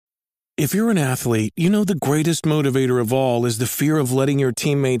If you're an athlete, you know the greatest motivator of all is the fear of letting your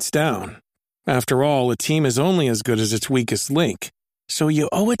teammates down. After all, a team is only as good as its weakest link. So you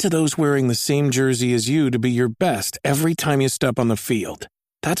owe it to those wearing the same jersey as you to be your best every time you step on the field.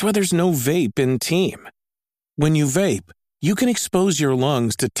 That's why there's no vape in team. When you vape, you can expose your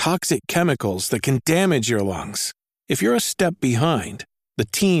lungs to toxic chemicals that can damage your lungs. If you're a step behind, the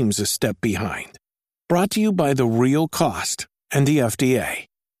team's a step behind. Brought to you by The Real Cost and the FDA.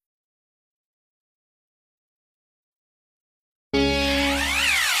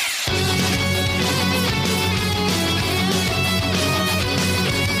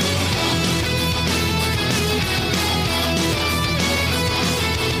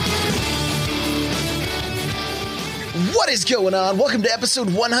 What is going on? Welcome to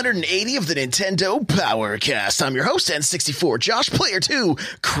episode 180 of the Nintendo Powercast. I'm your host, N64 Josh, player 2,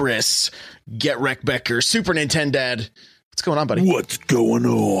 Chris, Get Wreck Becker, Super Nintendo Dad. What's going on, buddy? What's going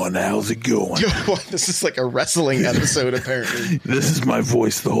on? How's it going? This is like a wrestling episode, apparently. This is my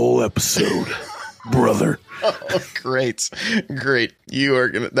voice the whole episode, brother. Oh, great. You are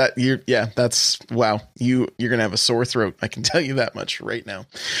gonna wow. You're gonna have a sore throat. I can tell you that much right now.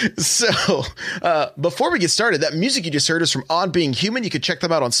 So before we get started, that music you just heard is from On Being Human. You can check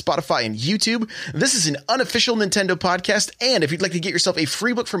them out on Spotify and YouTube. This is an unofficial Nintendo podcast, and if you'd like to get yourself a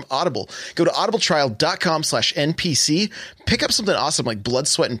free book from Audible, go to audibletrial.com/NPC. Pick up something awesome like Blood,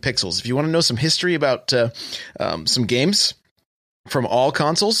 Sweat, and Pixels. If you want to know some history about some games from all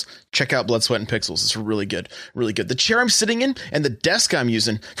consoles, check out Blood, Sweat, and Pixels. It's really good. Really good. The chair I'm sitting in and the desk I'm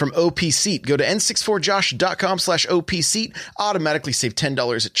using from OP Seat. Go to n64josh.com/OP Seat. Automatically save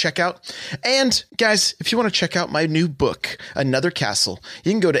 $10 at checkout. And guys, if you want to check out my new book, Another Castle,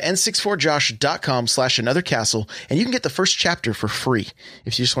 you can go to n64josh.com/Another Castle, and you can get the first chapter for free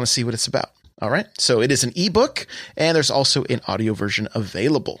if you just want to see what it's about. All right. So it is an ebook, and there's also an audio version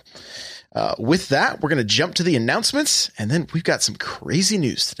available. With that, we're going to jump to the announcements, and then we've got some crazy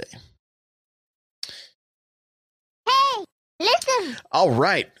news today. Hey, listen! All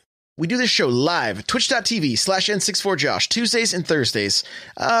right. We do this show live, twitch.tv/N64Josh, Tuesdays and Thursdays,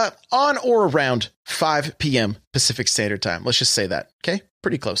 on or around 5 p.m. Pacific Standard Time. Let's just say that, okay?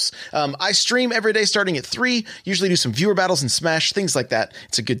 Pretty close. I stream every day starting at 3, usually do some viewer battles and Smash, things like that.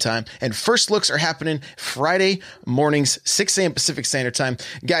 It's a good time. And first looks are happening Friday mornings, 6 a.m. Pacific Standard Time.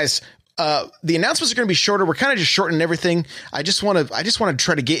 Guys, the announcements are going to be shorter. We're kind of just shortening everything. I just want to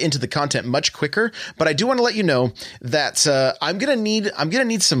try to get into the content much quicker, but I do want to let you know that I'm going to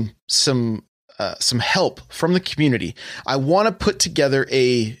need some help from the community. I want to put together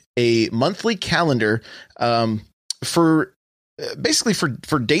a monthly calendar for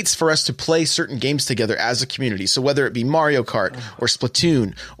dates for us to play certain games together as a community. So whether it be Mario Kart or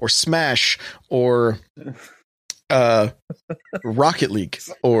Splatoon or Smash or Rocket League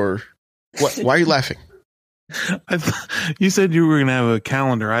or what? Why are you laughing? You said you were going to have a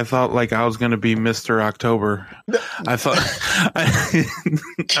calendar. I thought like I was going to be Mr. October. I thought. All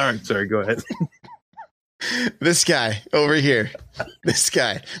right, sorry. Go ahead. This guy over here,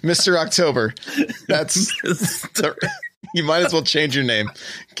 Mr. October. You might as well change your name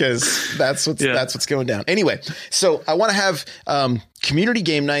because that's what's going down. Anyway, so I want to have community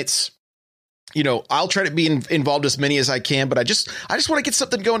game nights. You know, I'll try to be involved as many as I can, but I just want to get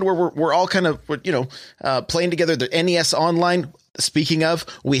something going where we're all kind of, playing together. The NES Online. Speaking of,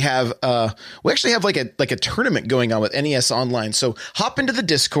 we actually have like a tournament going on with NES Online. So hop into the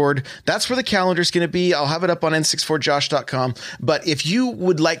Discord. That's where the calendar is going to be. I'll have it up on n64josh.com. But if you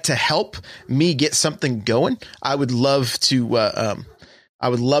would like to help me get something going, I would love to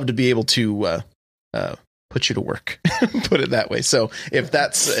be able to put you to work, put it that way. So if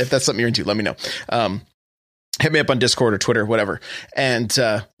that's something you're into, let me know. Hit me up on Discord or Twitter, whatever. And,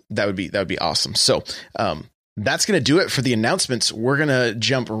 that would be awesome. So, that's going to do it for the announcements. We're going to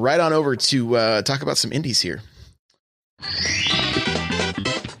jump right on over to, talk about some indies here.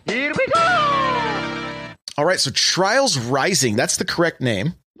 Here we go! All right. So Trials Rising, that's the correct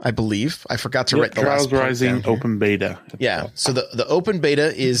name, I believe. I forgot to write the last Trials Rising open beta. Yeah. So the open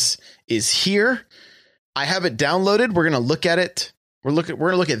beta is here. I have it downloaded. We're going to look at it. We're going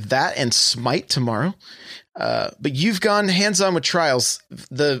to look at that and Smite tomorrow. But you've gone hands-on with Trials.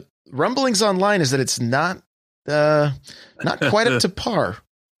 The rumblings online is that it's not quite up to par.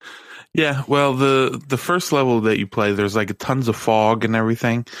 Yeah, well, the first level that you play, there's like tons of fog and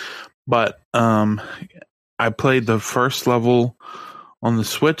everything. But I played the first level on the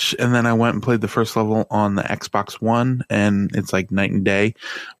Switch, and then I went and played the first level on the Xbox One, and it's like night and day.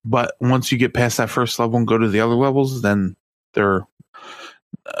 But once you get past that first level and go to the other levels, then they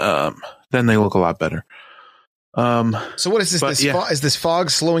look a lot better. So what is this? Is this fog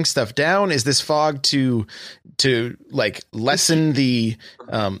slowing stuff down? Is this fog to like lessen the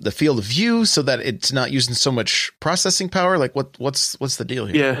field of view so that it's not using so much processing power? Like what's the deal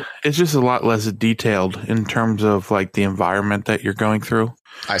here? Yeah, it's just a lot less detailed in terms of like the environment that you're going through.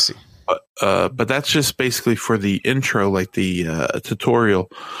 I see. But that's just basically for the intro, like the tutorial.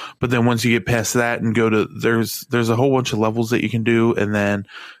 But then once you get past that and go to there's a whole bunch of levels that you can do, and then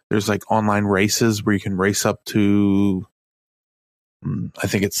there's like online races where you can race up to I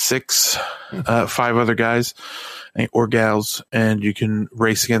think it's 5 other guys or gals, and you can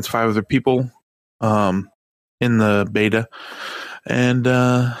race against 5 other people in the beta. And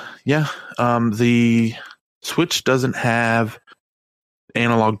the Switch doesn't have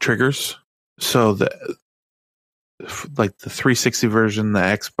analog triggers. So the 360 version, the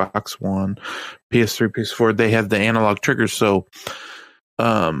Xbox One, PS3, PS4, they have the analog triggers. So,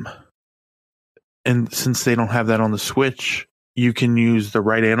 and since they don't have that on the Switch, you can use the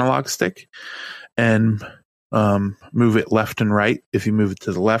right analog stick and move it left and right. If you move it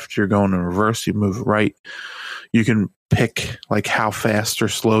to the left, you're going in reverse. You move it right, you can pick like how fast or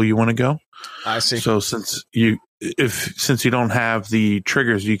slow you want to go. I see. So since you don't have the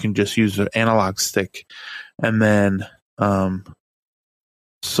triggers, you can just use the analog stick. And then,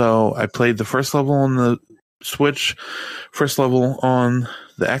 so I played the first level on the Switch, first level on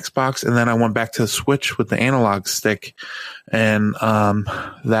the Xbox, and then I went back to the Switch with the analog stick. And,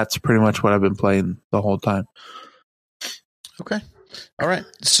 that's pretty much what I've been playing the whole time. Okay. All right.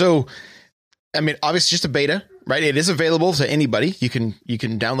 So, I mean, obviously just a beta, right? It is available to anybody. You can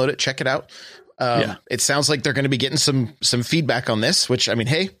download it, check it out. It sounds like they're going to be getting some feedback on this, which, I mean,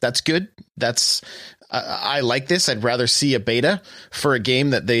 hey, that's good. That's I like this. I'd rather see a beta for a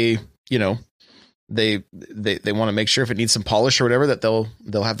game that they want to make sure if it needs some polish or whatever that they'll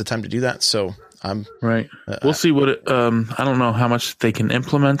have the time to do that. So I'm right. We'll see what it. I don't know how much they can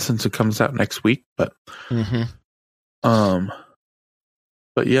implement since it comes out next week, but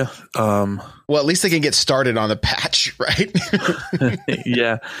but yeah. Well, at least they can get started on the patch, right?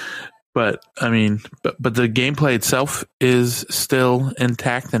 Yeah. But I mean, but the gameplay itself is still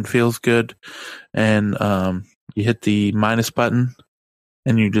intact and feels good. And you hit the minus button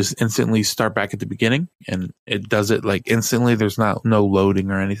and you just instantly start back at the beginning, and it does it like instantly. There's no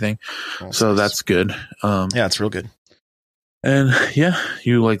loading or anything. Oh, so that's good. Yeah, it's real good. And yeah,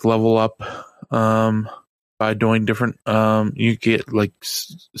 you like level up by doing different you get like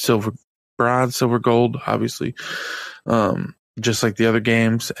silver, bronze, silver, gold, obviously. Just like the other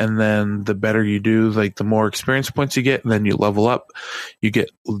games, and then the better you do, like the more experience points you get, and then you level up. You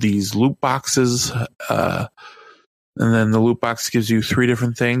get these loot boxes, and then the loot box gives you 3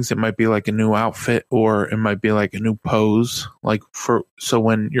 different things. It might be like a new outfit, or it might be like a new pose. So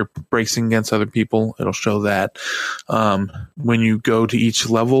when you're racing against other people, it'll show that. When you go to each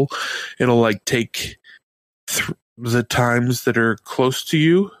level, it'll like take the times that are close to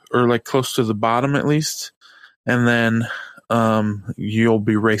you, or like close to the bottom at least, and then you'll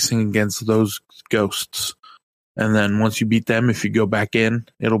be racing against those ghosts. And then once you beat them, if you go back in,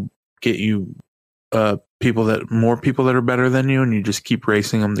 it'll get you more people that are better than you, and you just keep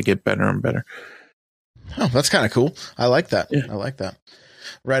racing them to get better and better. Oh, that's kind of cool. I like that. Yeah. I like that.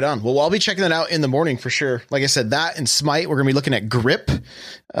 Right on. Well, I'll be checking that out in the morning for sure. Like I said, that and Smite, we're going to be looking at Grip.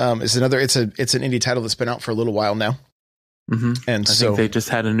 Is another. It's an indie title that's been out for a little while now. Mm-hmm. And I think they just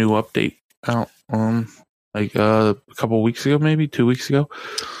had a new update out like a couple of weeks ago, maybe 2 weeks ago.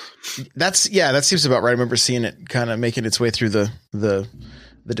 That seems about right. I remember seeing it kind of making its way through the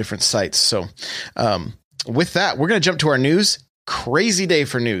different sites. So with that, we're going to jump to our news. Crazy day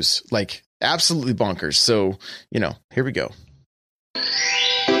for news, like absolutely bonkers. So, here we go.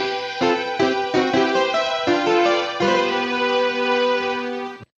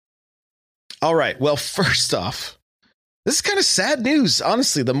 All right. Well, first off, this is kind of sad news.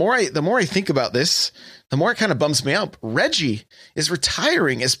 Honestly, the more I think about this, the more it kind of bums me out. Reggie is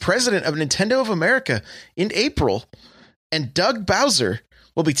retiring as president of Nintendo of America in April, and Doug Bowser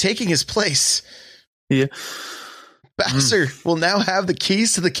will be taking his place. Yeah. Bowser will now have the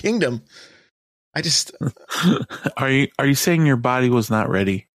keys to the kingdom. I just Are you saying your body was not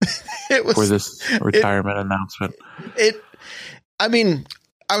ready for this retirement announcement? I mean,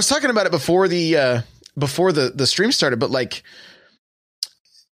 I was talking about it before the stream started, but like,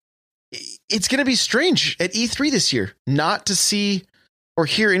 it's going to be strange at E3 this year not to see or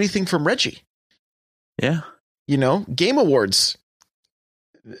hear anything from Reggie. Yeah. Game Awards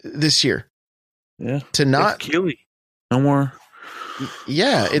this year. Yeah. To not Keighley. No more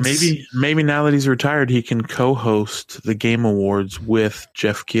Yeah, it's maybe now that he's retired, he can co-host the Game Awards with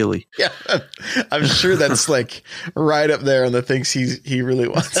Jeff Keighley. Yeah, I'm sure that's like right up there on the things he really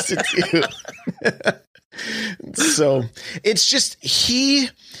wants to do. So it's just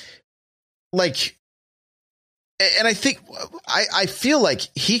and I think I feel like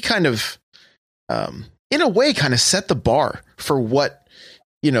he kind of, in a way, kind of set the bar for what,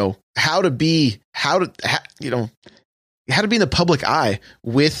 how to be in the public eye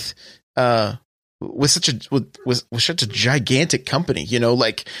with such a gigantic company, you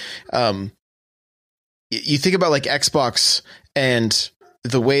think about like Xbox and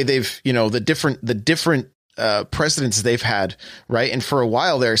the way they've, the different presidents they've had, right? And for a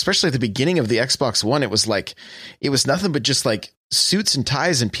while there, especially at the beginning of the Xbox One, it was nothing but just like suits and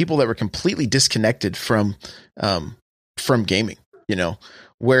ties and people that were completely disconnected from gaming,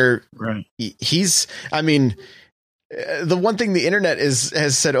 where right. the one thing the internet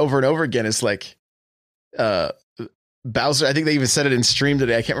has said over and over again is like, Bowser, I think they even said it in stream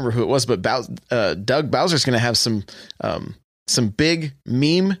today. I can't remember who it was, but Doug Bowser's going to have some big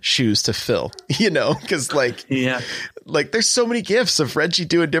meme shoes to fill, because there's so many gifs of Reggie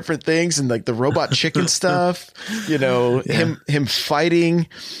doing different things and like the robot chicken stuff, him fighting.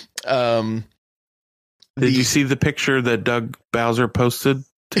 Did you see the picture that Doug Bowser posted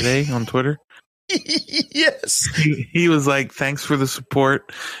today on Twitter? Yes. He was like, thanks for the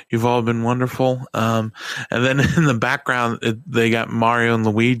support. You've all been wonderful. And then in the background, they got Mario and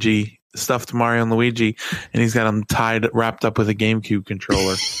Luigi, stuffed Mario and Luigi, and he's got them wrapped up with a GameCube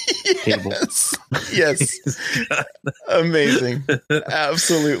controller cable. Yes. Amazing.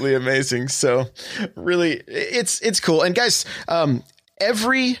 Absolutely amazing. So really, it's cool. And guys,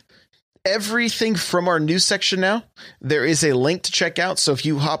 everything from our news section now, there is a link to check out. So if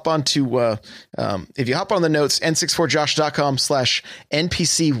you hop on the notes,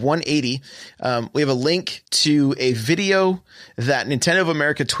 n64josh.com/NPC180, we have a link to a video that Nintendo of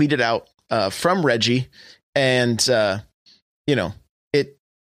America tweeted out from Reggie. And,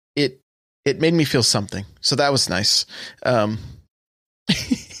 it made me feel something. So that was nice.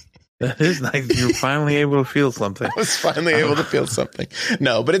 That is nice. You're finally able to feel something. I was finally able to feel something.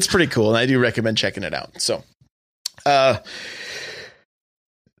 No, but it's pretty cool, and I do recommend checking it out. So,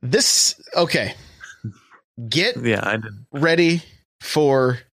 get ready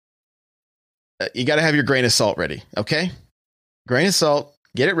for. You got to have your grain of salt ready. Okay, grain of salt.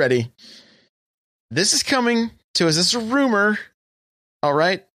 Get it ready. This is coming to us. This is a rumor. All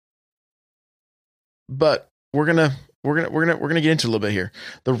right, but we're gonna get into a little bit here.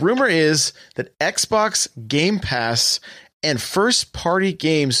 The rumor is that Xbox Game Pass and first party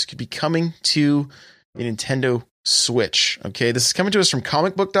games could be coming to the Nintendo Switch. Okay, this is coming to us from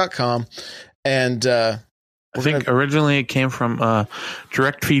comicbook.com, and I think originally it came from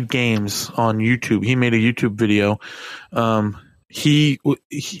Direct Feed Games on YouTube. He made a YouTube video. He's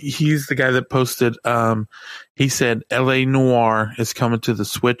the guy that posted. He said LA Noire is coming to the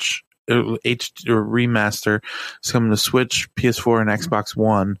Switch. Remaster is coming to Switch, PS4, and Xbox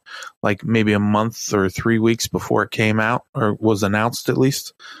One, like maybe a month or 3 weeks before it came out, or was announced at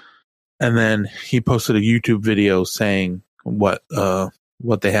least. And then he posted a YouTube video saying what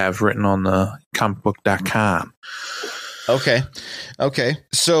they have written on the comicbook.com. Okay.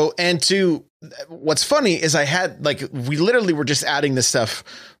 So, what's funny is we literally were just adding this stuff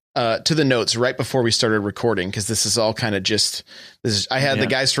to the notes right before we started recording, because this is all kind of I had the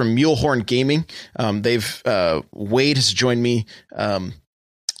guys from Mulehorn Gaming. Wade has joined me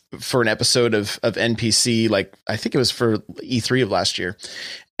for an episode of NPC, like I think it was for E3 of last year.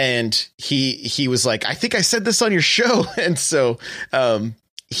 And he was like, I think I said this on your show. And so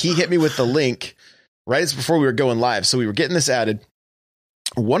he hit me with the link right as before we were going live. So we were getting this added.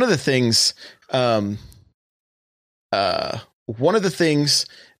 One of the things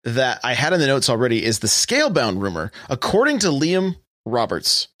that I had in the notes already is the Scalebound rumor. According to Liam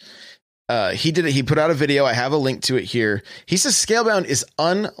Roberts, he put out a video. I have a link to it here. He says Scalebound is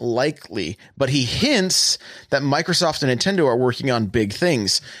unlikely, but he hints that Microsoft and Nintendo are working on big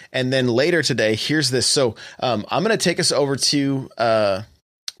things. And then later today, here's this. So I'm going to take us over to we're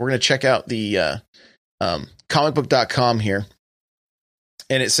going to check out the comicbook.com here.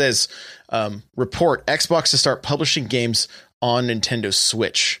 And it says, report Xbox to start publishing games on Nintendo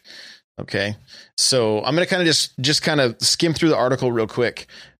Switch. Okay. So I'm going to kind of just kind of skim through the article real quick.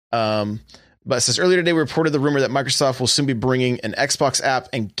 But it says earlier today, we reported the rumor that Microsoft will soon be bringing an Xbox app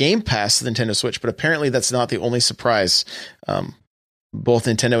and Game Pass to the Nintendo Switch, but apparently that's not the only surprise. Both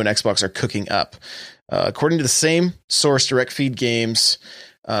Nintendo and Xbox are cooking up. According to the same source, Direct Feed Games,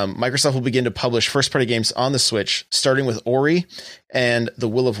 Microsoft will begin to publish first-party games on the Switch, starting with Ori and The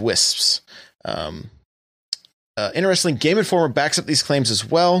Will of Wisps. Interestingly, Game Informer backs up these claims as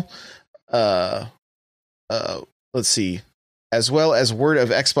well. Let's see. As well as word of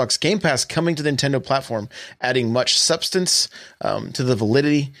Xbox Game Pass coming to the Nintendo platform, adding much substance to the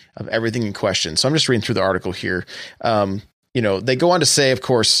validity of everything in question. So I'm just reading through the article here. They go on to say, of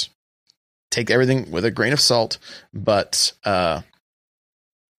course, take everything with a grain of salt, but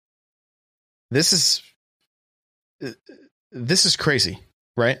this is crazy,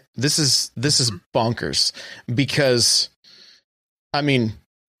 right? This is bonkers, because I mean,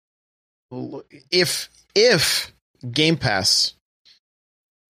 if Game Pass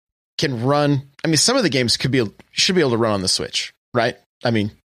can run, I mean, some of the games should be able to run on the Switch, right? I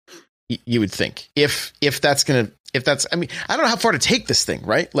mean, you would think if that's, I mean, I don't know how far to take this thing,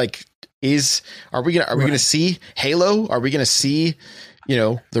 right? Like, are we going to see Halo? Are we going to see,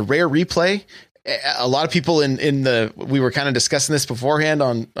 the Rare replay? A lot of people we were kind of discussing this beforehand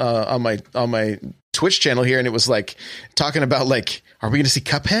on my Twitch channel here, and it was like talking about, like, are we going to see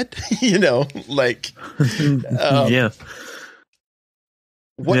Cuphead? Yeah.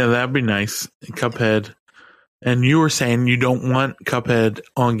 Yeah, that'd be nice. Cuphead. And you were saying you don't want Cuphead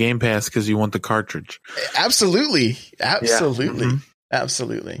on Game Pass because you want the cartridge. Absolutely. Yeah. Mm-hmm.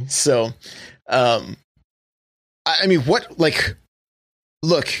 Absolutely. So, I mean, what, like,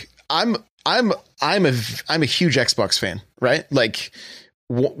 look, I'm a huge Xbox fan, right? Like,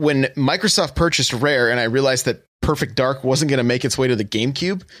 when Microsoft purchased Rare and I realized that Perfect Dark wasn't going to make its way to the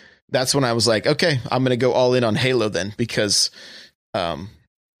GameCube, that's when I was like, okay, I'm going to go all in on Halo then, because, I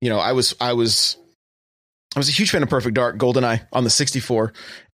was a huge fan of Perfect Dark, GoldenEye on the 64,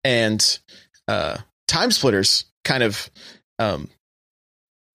 and Time Splitters kind of,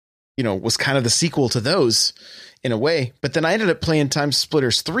 was kind of the sequel to those in a way. But then I ended up playing Time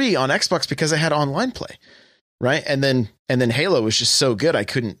Splitters 3 on Xbox because I had online play, right? And then Halo was just so good, I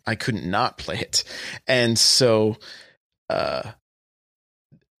couldn't not play it. And so, I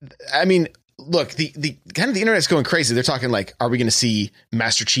mean, look, the kind of the internet's going crazy. They're talking like, are we going to see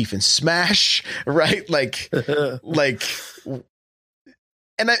Master Chief in Smash? Right? Like,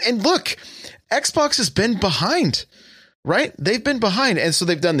 and look, Xbox has been behind, right? They've been behind. And so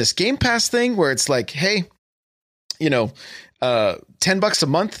they've done this Game Pass thing where it's like, hey, $10 a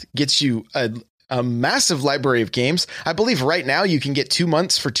month gets you a massive library of games. I believe right now you can get 2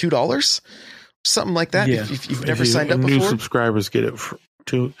 months for $2, something like that. Yeah. If you've never signed up before. New subscribers get it for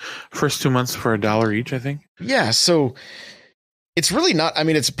first 2 months for $1 each, I think. Yeah. So it's really not, I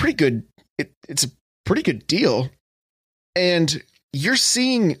mean, it's a pretty good, it's a pretty good deal. And you're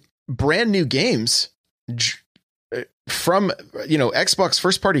seeing brand new games from, Xbox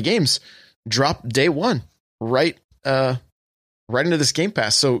first party games drop day one, right into this Game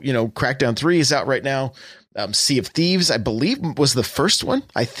Pass. So, Crackdown 3 is out right now. Sea of Thieves, I believe, was the first one.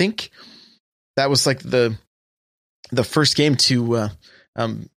 I think that was like the first game to,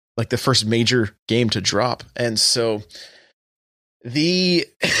 like the first major game to drop. And so really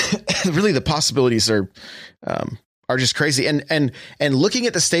the possibilities are just crazy. And looking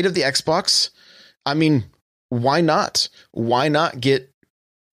at the state of the Xbox, I mean, why not? Why not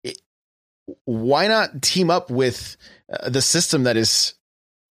team up with the system that is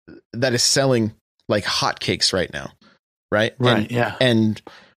selling like hotcakes right now, right? Right. Yeah. And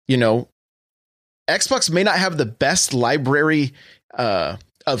Xbox may not have the best library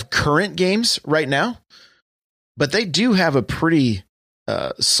of current games right now, but they do have a pretty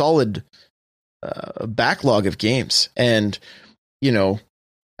solid backlog of games. And I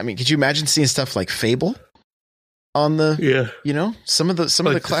mean, could you imagine seeing stuff like Fable on the some of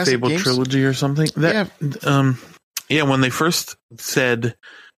the classic Fable games? Trilogy or something? When they first said,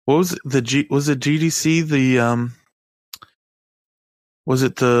 what was it, was it GDC,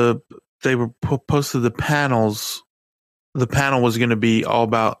 they were posted the panels. The panel was going to be all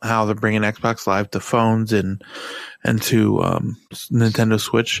about how they're bringing Xbox Live to phones and to Nintendo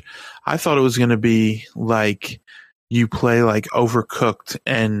Switch. I thought it was going to be like you play like Overcooked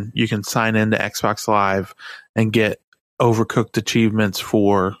and you can sign into Xbox Live and get Overcooked achievements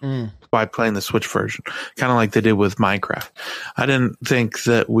by playing the Switch version, kind of like they did with Minecraft. I didn't think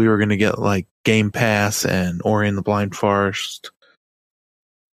that we were going to get like Game Pass and Ori and the Blind Forest.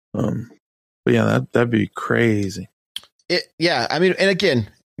 But yeah, that'd be crazy. I mean, and again,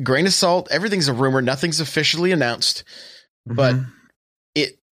 grain of salt, everything's a rumor. Nothing's officially announced, but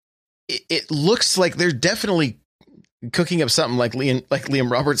it looks like they're definitely cooking up something like Liam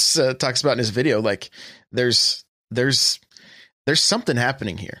Roberts talks about in his video. Like there's something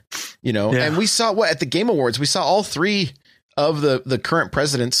happening here, and we saw at the Game Awards, we saw all three of the current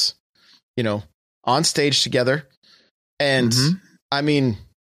presidents, on stage together. And I mean,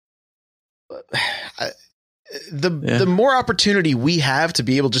 the more opportunity we have to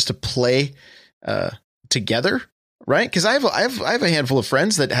be able just to play together, right? Because I have a handful of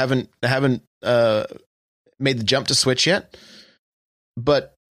friends that haven't made the jump to Switch yet.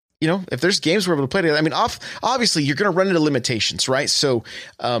 But if there's games we're able to play together, I mean, obviously you're going to run into limitations, right? So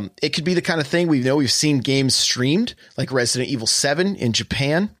it could be the kind of thing we've seen games streamed, like Resident Evil 7 in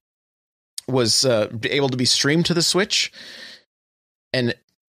Japan was able to be streamed to the Switch. And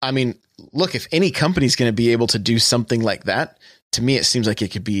I mean, look, if any company's going to be able to do something like that, to me, it seems like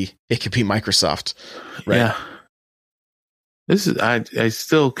it could be Microsoft, right? Yeah. This is, I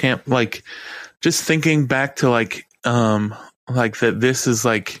still can't, like, just thinking back to like that this is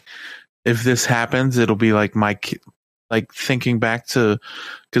like, if this happens, it'll be like like thinking back to,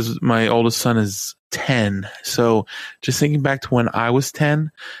 because my oldest son is 10. So just thinking back to when I was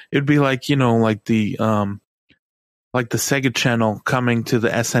 10, it'd be like, like the Sega Channel coming to the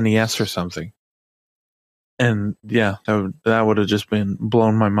SNES or something. And yeah, that would have just been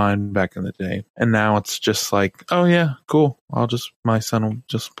blown my mind back in the day. And now it's just like, oh yeah, cool. My son will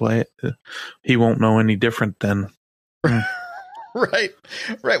just play it. He won't know any different than. Right.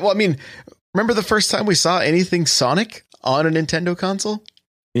 Well, I mean, remember the first time we saw anything Sonic on a Nintendo console?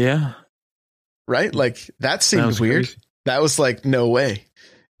 Yeah. Right? Like that seemed weird. Crazy. That was like, no way.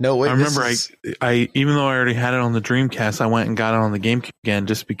 I remember I even though I already had it on the Dreamcast, I went and got it on the GameCube again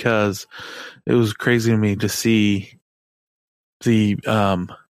just because it was crazy to me to see the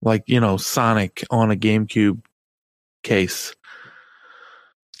Sonic on a GameCube case.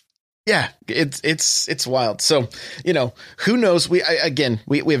 Yeah, it's wild. So, who knows? We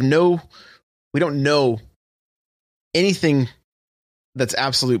don't know anything that's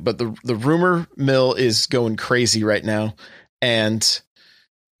absolute, but the rumor mill is going crazy right now. And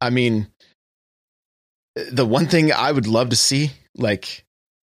I mean, the one thing I would love to see, like,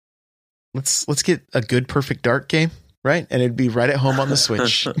 let's get a good Perfect Dark game, right? And it'd be right at home on the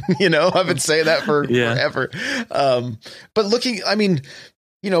Switch. I've been saying that for forever. But looking, I mean,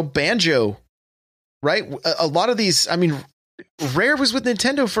 Banjo, right? A lot of these, I mean, Rare was with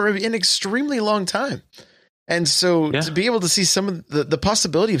Nintendo for an extremely long time. And so to be able to see some of the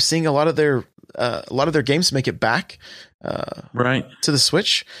possibility of seeing a lot of their games make it back right to the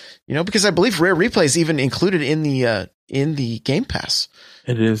Switch, because I believe Rare Replay is even included in the Game Pass.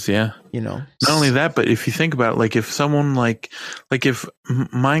 It is, yeah. Not only that, but if you think about it, like if someone like if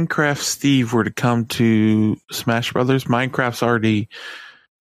Minecraft Steve were to come to Smash Brothers, Minecraft's already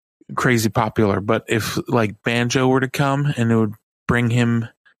crazy popular, but if like Banjo were to come and it would bring him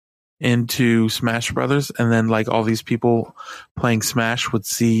into Smash Brothers, and then like all these people playing Smash would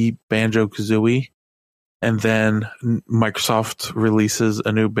see Banjo-Kazooie, and then Microsoft releases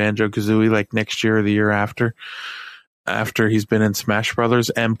a new Banjo-Kazooie like next year or the year after he's been in Smash Brothers,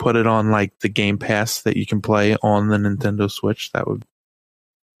 and put it on like the Game Pass that you can play on the Nintendo Switch. That would be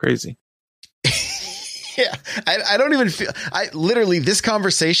crazy. Yeah, I don't even feel. Literally, this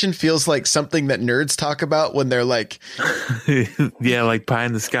conversation feels like something that nerds talk about when they're like, yeah, like pie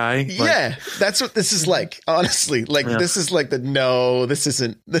in the sky. Yeah, that's what this is like. Honestly, like this is like this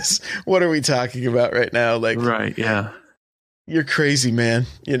isn't this. What are we talking about right now? Like, right? Yeah, you're crazy, man.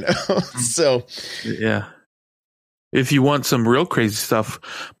 So yeah. If you want some real crazy stuff,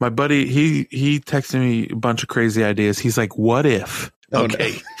 my buddy he texted me a bunch of crazy ideas. He's like, "What if?"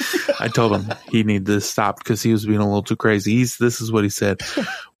 Okay. No. I told him he needed to stop because he was being a little too crazy. This is what he said.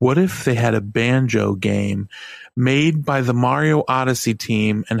 What if they had a Banjo game made by the Mario Odyssey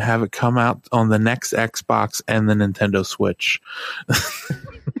team and have it come out on the next Xbox and the Nintendo Switch?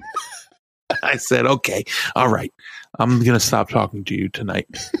 I said, okay, all right. I'm going to stop talking to you tonight.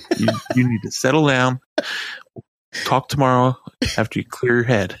 You need to settle down. Talk tomorrow after you clear your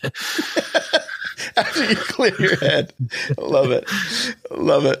head. After you clear your head. Love it.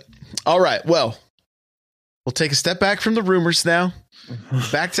 All right. Well, we'll take a step back from the rumors now.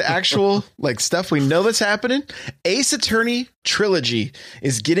 Back to actual stuff we know that's happening. Ace Attorney Trilogy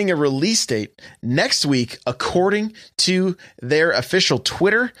is getting a release date next week, according to their official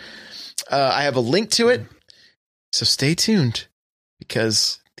Twitter. I have a link to it. So stay tuned,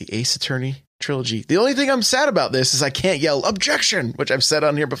 because the Ace Attorney Trilogy. The only thing I'm sad about this is I can't yell objection, which I've said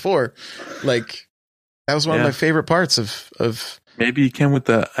on here before. That was one of my favorite parts of maybe you can with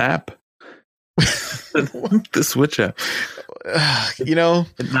the app. The Switch app.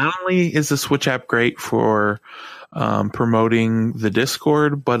 Not only is the Switch app great for promoting the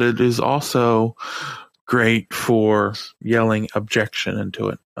Discord, but it is also great for yelling objection into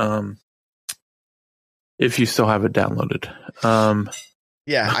it. if you still have it downloaded.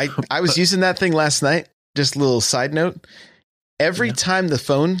 Yeah, I was using that thing last night. Just a little side note. Every time the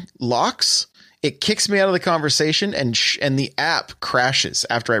phone locks, it kicks me out of the conversation and the app crashes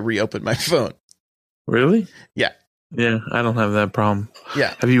after I reopen my phone. Really? Yeah. Yeah, I don't have that problem.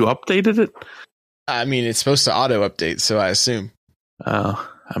 Yeah. Have you updated it? I mean, it's supposed to auto update, so I assume.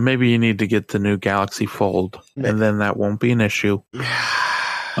 Maybe you need to get the new Galaxy Fold, and then that won't be an issue.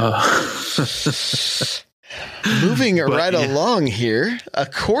 Moving along here,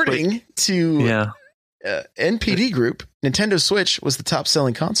 according to NPD Group, Nintendo Switch was the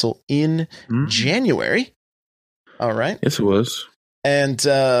top-selling console in January. All right. Yes, it was. And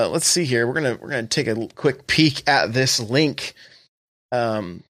let's see here. We're gonna take a quick peek at this link.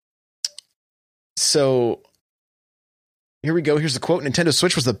 So here we go. Here's the quote. Nintendo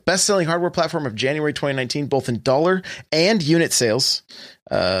Switch was the best-selling hardware platform of January 2019, both in dollar and unit sales.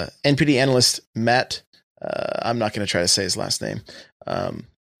 NPD analyst Matt, I'm not going to try to say his last name.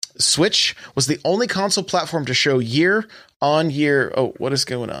 Switch was the only console platform to show year-on-year. Oh, what is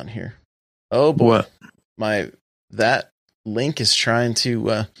going on here? Oh boy, that link is trying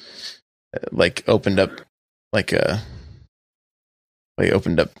to opened up.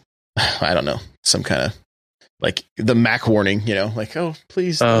 I don't know, some kind of like the Mac warning, like, oh,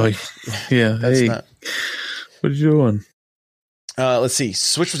 please. Oh, yeah. That's not. What are you doing? Let's see.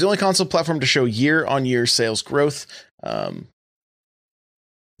 Switch was the only console platform to show year-on-year sales growth.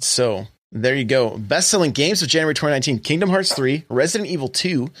 So there you go. Best-selling games of January 2019: Kingdom Hearts 3, Resident Evil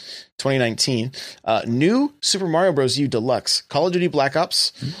 2, 2019, New Super Mario Bros. U Deluxe, Call of Duty Black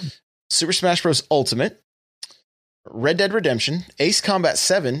Ops, Super Smash Bros. Ultimate, Red Dead Redemption, Ace Combat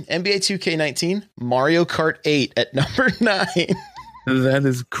 7, NBA 2K19, Mario Kart 8 at number 9. That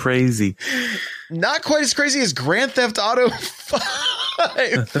is crazy. Not quite as crazy as Grand Theft Auto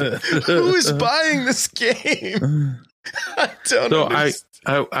 5. Who is buying this game? I don't know.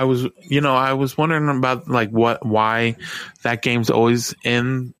 I was wondering about why that game's always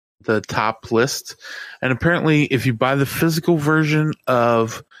in the top list. And apparently if you buy the physical version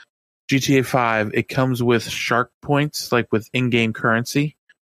of GTA 5, it comes with Shark points, like with in-game currency.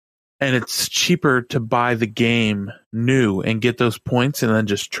 And it's cheaper to buy the game new and get those points and then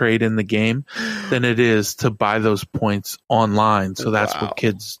just trade in the game than it is to buy those points online. So that's what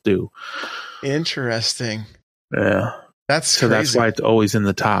kids do. Interesting. Yeah. That's crazy. That's why it's always in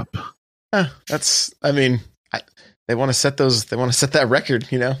the top. They want to set that record,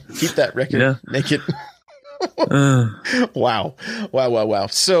 keep that record, make it. Wow.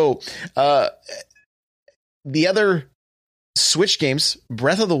 So, the other Switch games,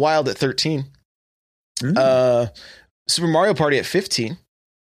 Breath of the Wild at 13, Super Mario Party at 15,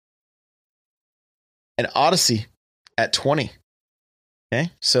 and Odyssey at 20.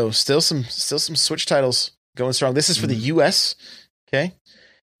 Okay. So still some Switch titles going strong. This is for the US. Okay.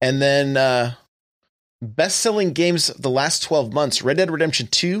 And then, best-selling games of the last 12 months: Red Dead Redemption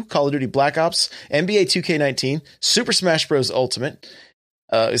 2, Call of Duty Black Ops, NBA 2K19, Super Smash Bros. Ultimate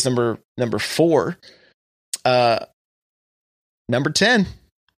is number 4. Number 10,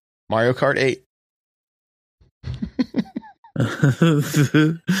 Mario Kart 8.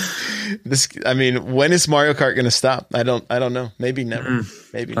 When is Mario Kart going to stop? I don't know. Maybe never.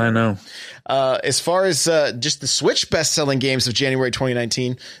 Maybe never. I know. As far as just the Switch best-selling games of January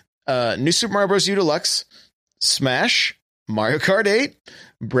 2019, New Super Mario Bros. U Deluxe, Smash, Mario Kart 8,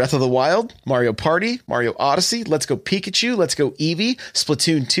 Breath of the Wild, Mario Party, Mario Odyssey, Let's Go Pikachu, Let's Go Eevee,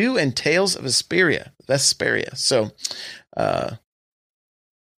 Splatoon 2, and Tales of Vesperia. So,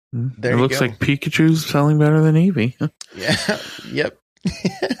 there it you looks go. like Pikachu's selling better than Eevee. Yeah. Yep.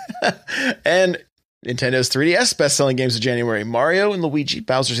 And Nintendo's 3DS best-selling games of January: Mario and Luigi,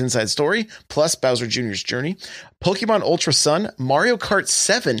 Bowser's Inside Story, plus Bowser Jr.'s Journey, Pokemon Ultra Sun, Mario Kart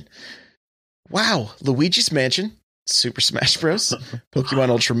 7, wow, Luigi's Mansion, Super Smash Bros., Pokemon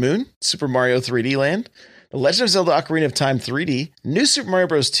Ultra Moon, Super Mario 3D Land, The Legend of Zelda Ocarina of Time 3D, New Super Mario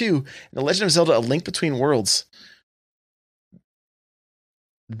Bros. 2, and The Legend of Zelda: A Link Between Worlds.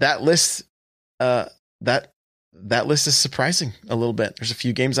 That list, that list is surprising a little bit. There's a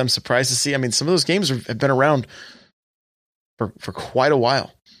few games I'm surprised to see. I mean, some of those games have been around for quite a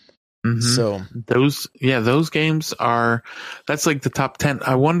while. Mm-hmm. So those games that's like the top 10.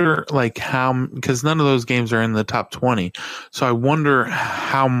 I wonder how, because none of those games are in the top 20. So I wonder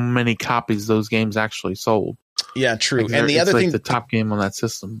how many copies those games actually sold. Yeah, true. And the other thing, the top game on that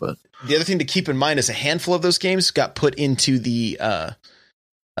system, but the other thing to keep in mind is a handful of those games got put into the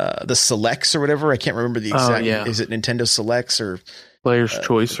Selects or whatever. I can't remember the exact. Is it Nintendo Selects or Player's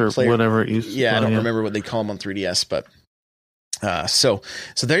Choice or whatever it used to be? I don't remember what they call them on 3DS, but so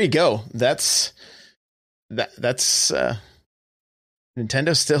there you go. That's that's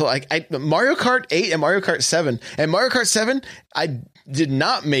Nintendo still like Mario Kart 8 and Mario Kart 7. And Mario Kart 7, I did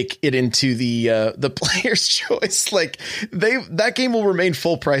not make it into the player's choice. Like that game will remain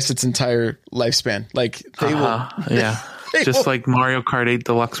full price its entire lifespan. Like they will. Yeah. Just like Mario Kart 8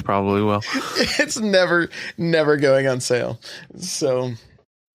 Deluxe probably will. It's never going on sale. So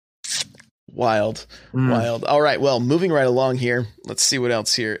wild. All right. Well, moving right along here. Let's see what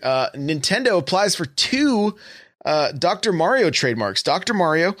else here. Nintendo applies for 2 Dr. Mario trademarks, Dr.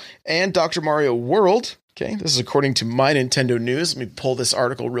 Mario and Dr. Mario World. Okay. This is according to My Nintendo News. Let me pull this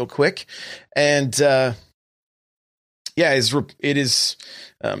article real quick. And Japanese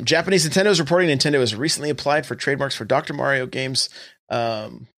Nintendo is reporting Nintendo has recently applied for trademarks for Dr. Mario games.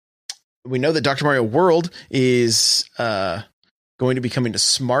 We know that Dr. Mario World is going to be coming to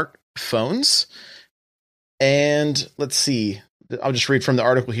smartphones. And let's see. I'll just read from the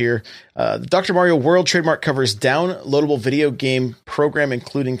article here. The Dr. Mario World trademark covers downloadable video game program,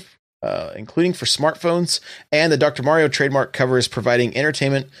 including for smartphones. And the Dr. Mario trademark covers providing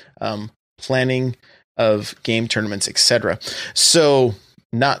entertainment, planning of game tournaments, etc. So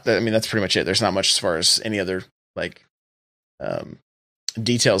not that, I mean, that's pretty much it. There's not much as far as any other like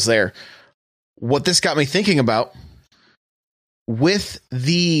details there. What this got me thinking about with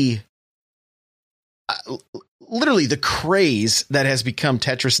the literally the craze that has become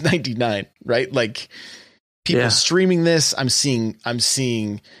Tetris 99, right? Like people streaming this. I'm seeing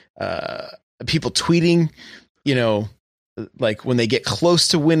people tweeting, like when they get close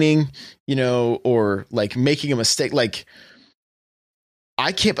to winning, or like making a mistake. Like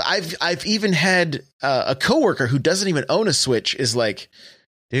I've even had a coworker who doesn't even own a Switch is like,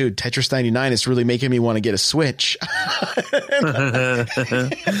 dude, Tetris 99 is really making me want to get a Switch. And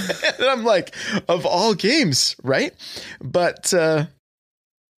I'm like, of all games, right? But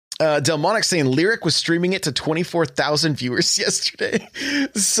Delmonic saying Lyric was streaming it to 24,000 viewers yesterday.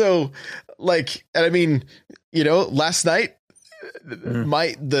 So, like, and I mean, last night,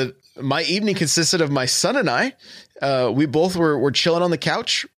 my evening consisted of my son and I. We both were chilling on the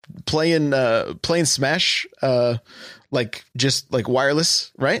couch playing Smash, like just like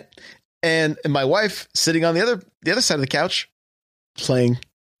wireless, right? And my wife sitting on the other side of the couch playing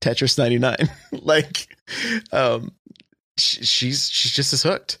Tetris 99. Like, she's just as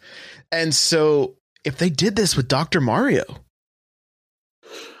hooked. And so if they did this with Dr. Mario,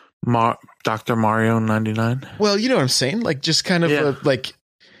 Dr. Mario 99. Well, you know what I'm saying? Like just kind of like,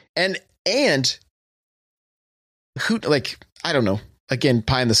 and who, like, I don't know, again,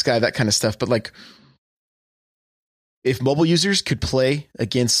 pie in the sky, that kind of stuff. But like, if mobile users could play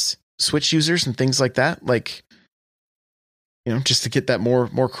against Switch users and things like that, like, just to get that more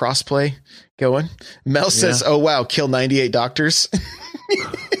crossplay going. Mel says, "Oh wow, kill 98 doctors."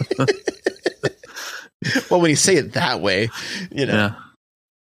 Well, when you say it that way, Yeah.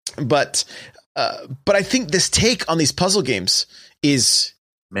 But I think this take on these puzzle games is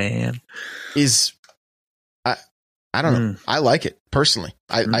I don't know. I like it personally.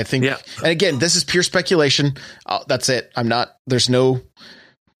 I think, and again, this is pure speculation. That's it.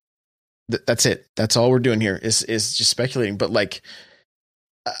 That's it. That's all we're doing here is just speculating. But like,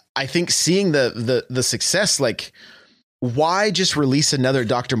 I think seeing the success, like, why just release another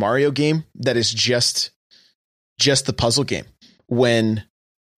Dr. Mario game that is just the puzzle game when,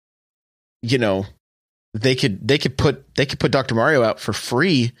 they could put Dr. Mario out for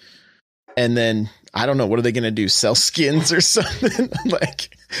free, and then I don't know, what are they going to do? Sell skins or something?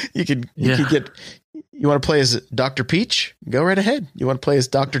 Like you could get. You want to play as Dr. Peach? Go right ahead. You want to play as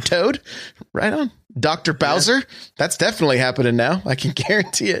Dr. Toad? Right on. Dr. Bowser? That's definitely happening now. I can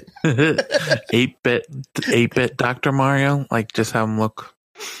guarantee it. 8-bit Dr. Mario. Like just have him look.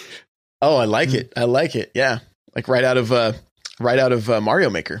 Oh, I like it. I like it. Yeah. Like right out of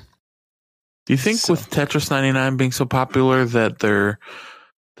Mario Maker. Do you think with Tetris 99 being so popular that they're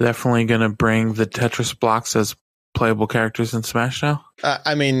definitely going to bring the Tetris blocks as playable characters in Smash now?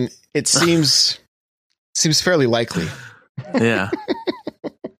 I mean, it seems fairly likely. Yeah.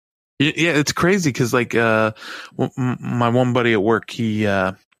 Yeah, it's crazy because like my one buddy at work, he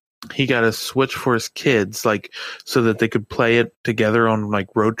got a Switch for his kids, like so that they could play it together on like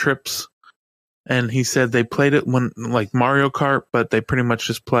road trips. And he said they played it when like Mario Kart, but they pretty much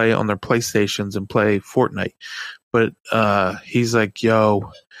just play on their PlayStations and play Fortnite. But he's like, he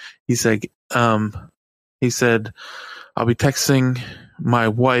said, I'll be texting my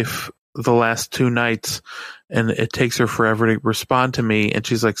wife the last 2 nights, and it takes her forever to respond to me. And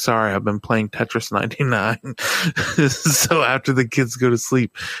she's like, "Sorry, I've been playing Tetris 99." So after the kids go to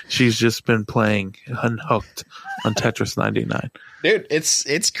sleep, she's just been playing unhooked on Tetris 99. Dude,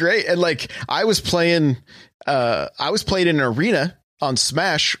 it's great. And like I was playing in an arena on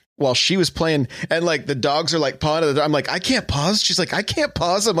Smash while she was playing, and like the dogs are like pawing at the, I'm like, I can't pause. She's like, I can't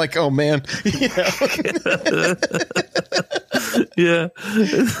pause. I'm like, oh man. You know? Yeah.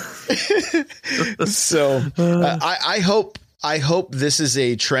 So I hope this is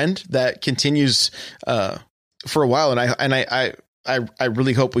a trend that continues for a while, and I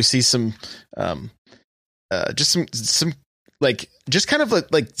really hope we see some just some like just kind of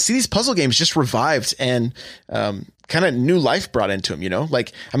like see these puzzle games just revived and kind of new life brought into them. You know,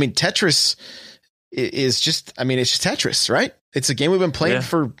 like I mean, Tetris is just it's just Tetris, right? It's a game we've been playing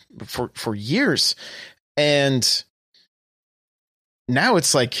for years, and now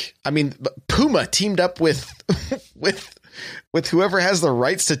it's like, I mean, Puma teamed up with whoever has the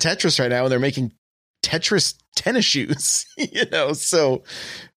rights to Tetris right now, and they're making Tetris tennis shoes, you know? So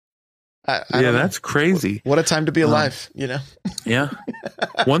I don't know. That's crazy. What a time to be alive, you know? Yeah.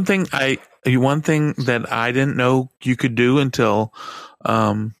 One thing that I didn't know you could do until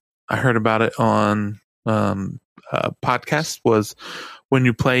I heard about it on a podcast was when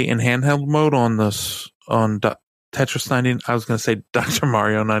you play in handheld mode on Tetris 99, I was going to say Dr.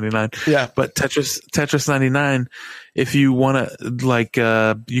 Mario 99. Yeah. But Tetris 99, if you want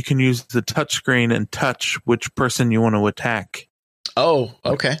to, you can use the touchscreen and touch which person you want to attack. Oh,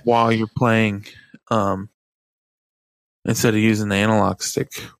 okay. While you're playing, instead of using the analog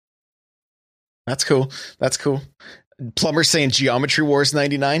stick. That's cool. That's cool. Plumber saying Geometry Wars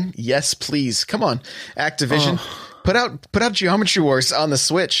 99. Yes, please. Come on, Activision. Put out Geometry Wars on the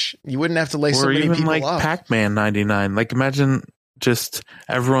Switch. You wouldn't have to lay so many people like off. Pac-Man 99. Like imagine just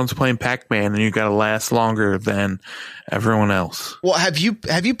everyone's playing Pac-Man and you got to last longer than everyone else. Well, have you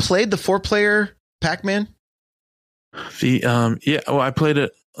played the 4-player Pac-Man? I played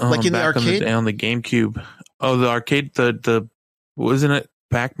it like in the arcade on the GameCube. Oh, the arcade, the wasn't it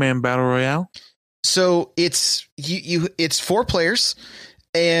Pac-Man Battle Royale? So it's it's 4 players,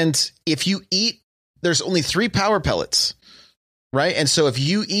 and if you eat, there's only 3 power pellets, right? And so if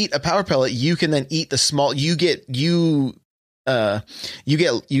you eat a power pellet, you can then eat the small. You become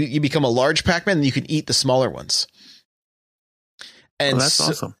a large Pac-Man, and you can eat the smaller ones. And that's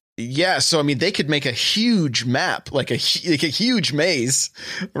awesome. Yeah, so I mean, they could make a huge map, like a huge maze,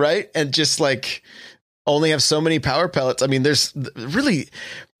 right? And just like only have so many power pellets. I mean, there's really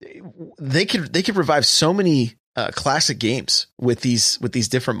they could revive so many classic games with these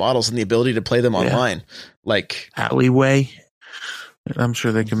different models and the ability to play them online. Like Alleyway, I'm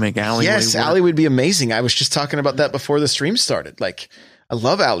sure they can make Alleyway. Yes, work. Alleyway would be amazing. I was just talking about that before the stream started. Like, I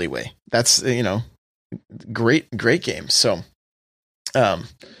love Alleyway. That's great game. So,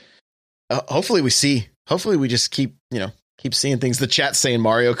 hopefully we just keep seeing things. The chat saying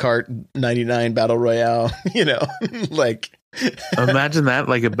Mario Kart 99 Battle Royale, like imagine that,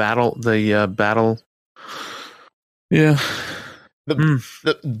 like a battle, battle. Yeah. The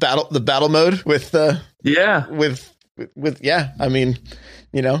battle mode with I mean,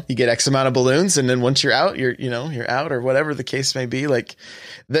 you get X amount of balloons, and then once you're out, you're out, or whatever the case may be. Like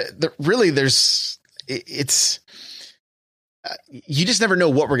you just never know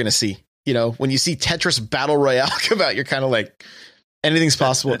what we're going to see. When you see Tetris Battle Royale come out, you're kind of like, anything's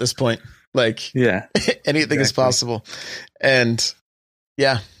possible at this point. Like, yeah, anything is possible. And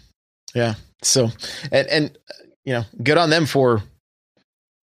yeah. So, and good on them for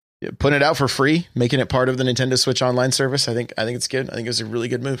putting it out for free, making it part of the Nintendo Switch Online service. I think it's good. I think it was a really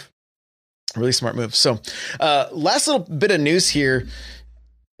good move, a really smart move. So, last little bit of news here.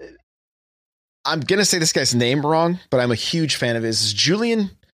 I'm going to say this guy's name wrong, but I'm a huge fan of his. It's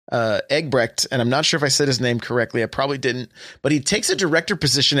Julian Egbrecht, and I'm not sure if I said his name correctly. I probably didn't, but he takes a director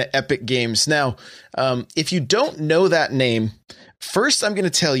position at Epic Games. Now, if you don't know that name, first I'm going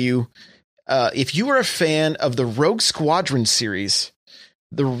to tell you, if you are a fan of the Rogue Squadron series,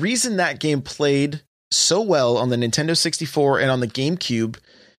 the reason that game played so well on the Nintendo 64 and on the GameCube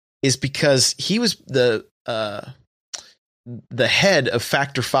is because he was the head of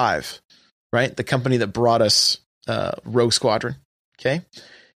Factor 5, right? The company that brought us Rogue Squadron. Okay.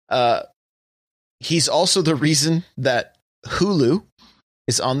 He's also the reason that Hulu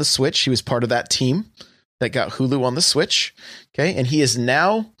is on the Switch. He was part of that team that got Hulu on the Switch. Okay. And he is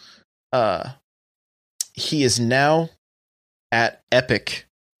now at Epic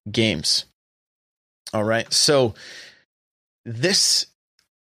Games. All right. So the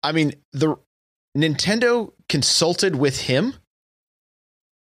Nintendo consulted with him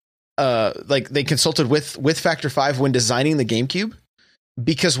like they consulted with Factor 5 when designing the GameCube,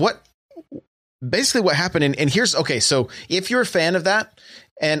 because basically what happened, and here's, okay, so if you're a fan of that,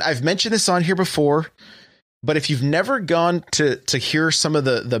 and I've mentioned this on here before, but if you've never gone to hear some of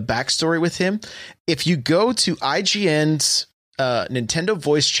the backstory with him, if you go to IGN's Nintendo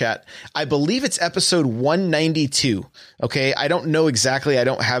voice chat, I believe it's episode 192. Okay. I don't know exactly. I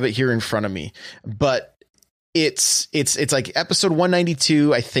don't have it here in front of me, but it's like episode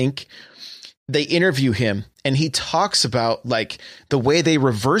 192. I think they interview him and he talks about like the way they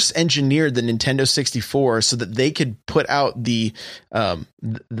reverse engineered the Nintendo 64 so that they could put out the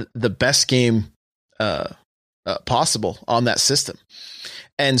best game possible on that system.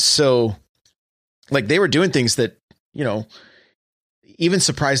 And so like they were doing things that, you know, even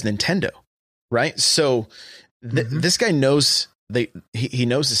surprised Nintendo. Right. So this guy knows he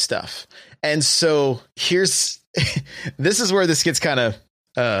knows his stuff. And so this is where this gets kind of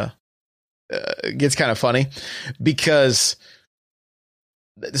funny, because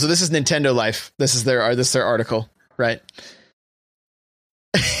so this is Nintendo Life. This is their article, right?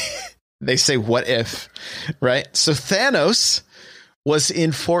 They say, what if, right? So Thanos was in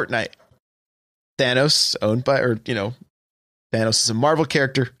Fortnite. Thanos owned by, or, you know, Thanos is a Marvel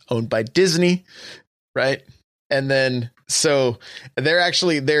character owned by Disney, right? And then, so they're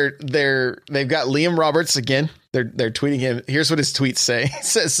actually, they've got Liam Roberts again. They're tweeting him. Here's what his tweets say. It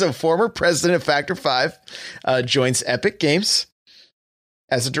says, so former president of Factor 5 joins Epic Games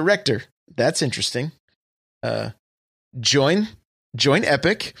as a director. That's interesting. Join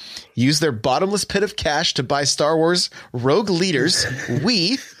Epic, use their bottomless pit of cash to buy Star Wars Rogue Leaders,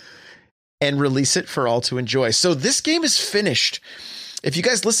 and release it for all to enjoy. So this game is finished. If you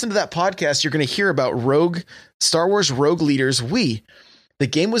guys listen to that podcast, you're going to hear about Star Wars Rogue Leaders. The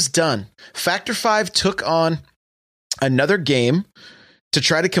game was done. Factor 5 took on another game to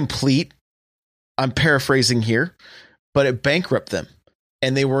try to complete. I'm paraphrasing here, but it bankrupted them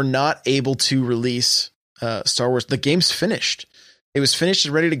and they were not able to release Star Wars. The game's finished. It was finished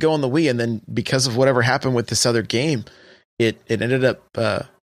and ready to go on the Wii. And then because of whatever happened with this other game, it ended up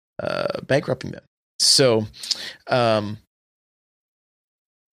bankrupting them. So,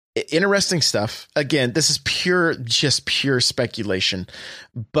 interesting stuff. Again, this is just pure speculation,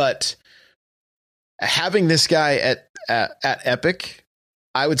 but having this guy at Epic,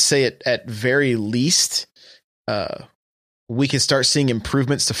 I would say at very least, we can start seeing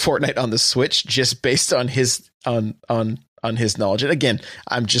improvements to Fortnite on the Switch just based on his knowledge. And again,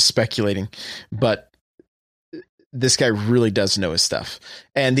 I'm just speculating, but this guy really does know his stuff.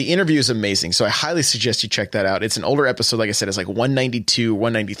 And the interview is amazing. So I highly suggest you check that out. It's an older episode. Like I said, it's like 192,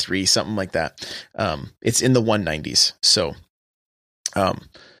 193, something like that. It's in the 190s. So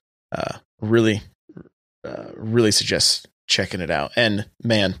really suggest checking it out. And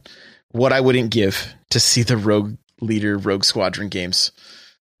man, what I wouldn't give to see the Rogue Squadron games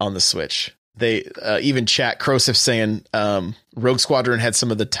on the Switch. They even chat Crosif saying Rogue Squadron had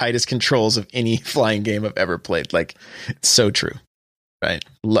some of the tightest controls of any flying game I've ever played. Like, it's so true, right?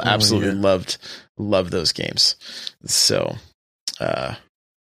 Absolutely loved those games. So, I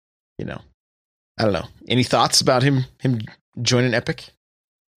don't know. Any thoughts about him joining Epic?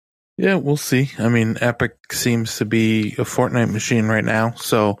 Yeah, we'll see. I mean, Epic seems to be a Fortnite machine right now,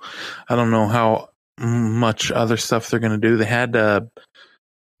 so I don't know how much other stuff they're going to do. They had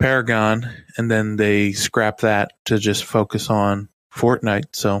Paragon, and then they scrapped that to just focus on Fortnite.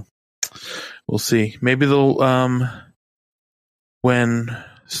 So we'll see. Maybe they'll, when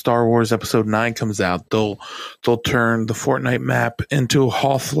Star Wars Episode 9 comes out, they'll turn the Fortnite map into a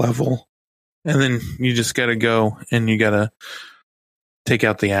Hoth level, and then you just got to go and you got to take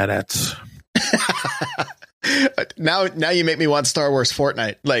out the AT-ATs. Now you make me want Star Wars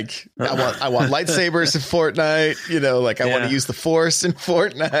Fortnite. Like I want lightsabers in Fortnite, you know, like I want to use the Force in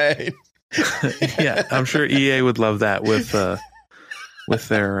Fortnite. Yeah, I'm sure EA would love that with their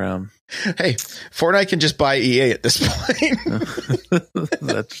Hey, Fortnite can just buy EA at this point.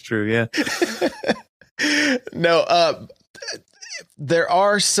 That's true, yeah. No, there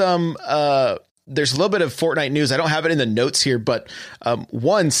are some there's a little bit of Fortnite news. I don't have it in the notes here, but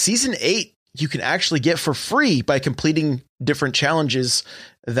Season 8 you can actually get for free by completing different challenges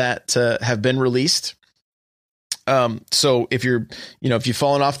that have been released. So if you've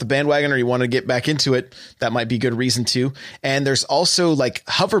fallen off the bandwagon or you want to get back into it, that might be a good reason to. And there's also like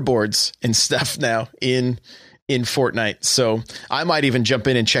hoverboards and stuff now in Fortnite. So I might even jump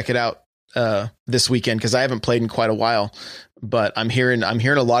in and check it out this weekend, because I haven't played in quite a while, but I'm hearing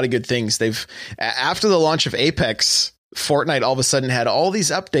a lot of good things. After the launch of Apex, Fortnite all of a sudden had all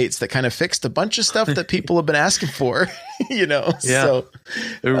these updates that kind of fixed a bunch of stuff that people have been asking for, Yeah. So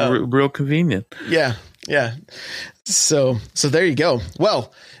real convenient. Yeah. So there you go.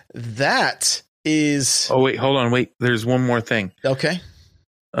 Well, that is. Oh, wait, hold on. Wait, there's one more thing. Okay.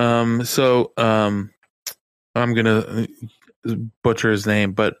 I'm going to butcher his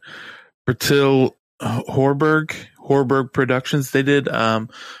name, but Bertil Horberg Productions, they did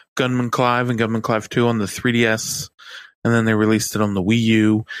Gunman Clive and Gunman Clive 2 on the 3DS, and then they released it on the Wii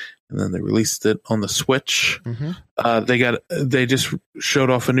U, and then they released it on the Switch. Mm-hmm. They just showed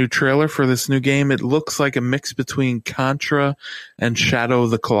off a new trailer for this new game. It looks like a mix between Contra and Shadow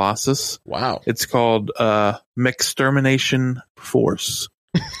of the Colossus. Wow. It's called Mextermination Force.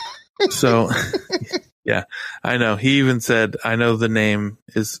 So, yeah, I know. He even said, I know the name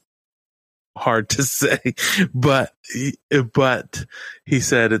is hard to say, but he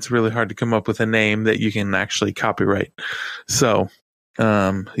said it's really hard to come up with a name that you can actually copyright. So,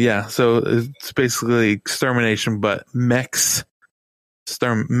 so it's basically extermination, but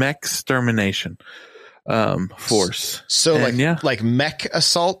Mextermination Force. So and like mech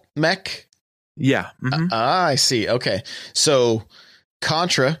assault mech. Yeah. Mm-hmm. I see. Okay. So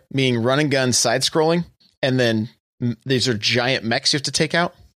Contra meaning run and gun side scrolling, and then these are giant mechs you have to take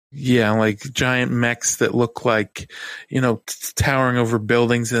out. Yeah, like giant mechs that look like, towering over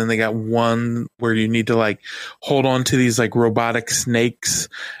buildings. And then they got one where you need to like hold on to these like robotic snakes,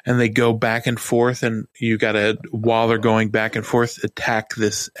 and they go back and forth. And you got to, while they're going back and forth, attack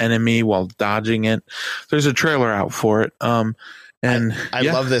this enemy while dodging it. There's a trailer out for it. And I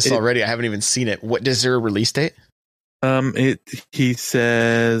love this already. I haven't even seen it. What is there a release date? He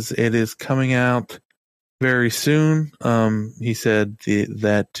says it is coming out very soon. He said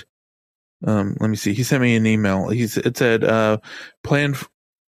that. Let me see. He sent me an email. It said plan.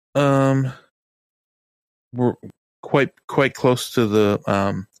 We're quite close to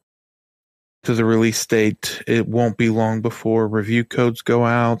the release date. It won't be long before review codes go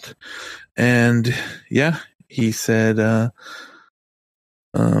out, and yeah, he said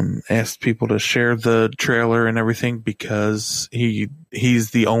asked people to share the trailer and everything because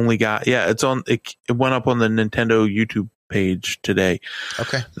he's the only guy. Yeah, it went up on the Nintendo YouTube page today.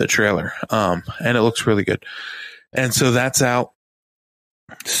 Okay. The trailer. And it looks really good. And so that's out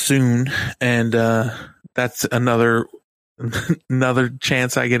soon. And that's another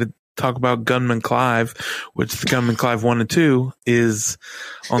chance I get to talk about Gunman Clive, which the Gunman Clive 1 and 2 is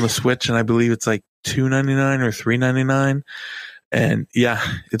on the Switch, and I believe it's like $2.99 or $3.99. And yeah,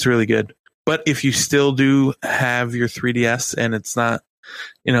 it's really good. But if you still do have your 3DS and it's not,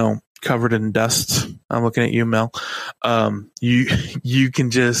 covered in dust, I'm looking at you, Mel. You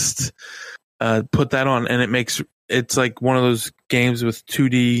can just put that on, and it's like one of those games with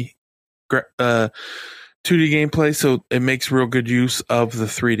 2D gameplay, so it makes real good use of the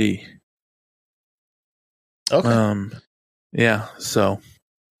 3D. Okay. Yeah. So.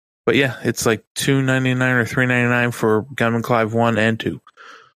 But yeah, it's like $2.99 or $3.99 for Gunman Clive 1 and 2.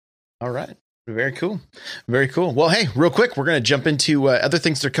 All right. Very cool. Very cool. Well, hey, real quick, we're going to jump into other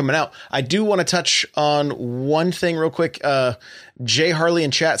things that are coming out. I do want to touch on one thing real quick. Jay Harley in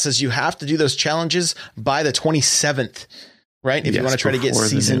chat says you have to do those challenges by the 27th, right? If you want to try to get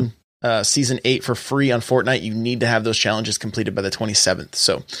season 8 for free on Fortnite, you need to have those challenges completed by the 27th.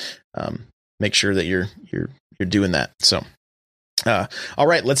 So make sure that you're doing that. So. All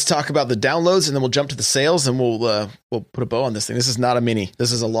right, let's talk about the downloads, and then we'll jump to the sales, and we'll put a bow on this thing. This is not a mini.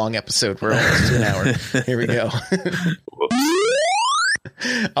 This is a long episode. We're almost to an hour. Here we go.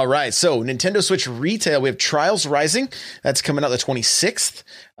 All right, so Nintendo Switch retail, we have Trials Rising. That's coming out the 26th.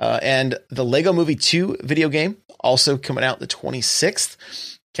 And the Lego Movie 2 video game, also coming out the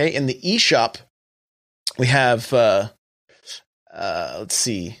 26th. Okay, in the eShop, we have, let's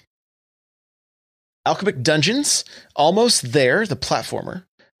see, Alchemic Dungeons, Almost There, the platformer,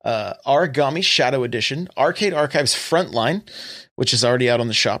 Origami Shadow Edition, Arcade Archives Frontline, which is already out on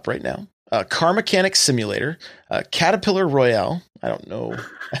the shop right now, Car Mechanic Simulator, Caterpillar Royale. I don't know.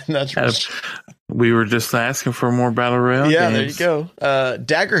 We were just asking for more Battle Royale games. There you go.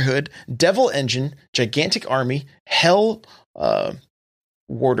 Daggerhood, Devil Engine, Gigantic Army, Hell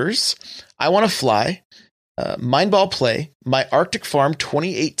Warders, I Want to Fly, Mindball Play, My Arctic Farm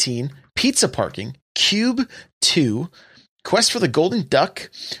 2018, Pizza Parking, Cube 2, Quest for the Golden Duck,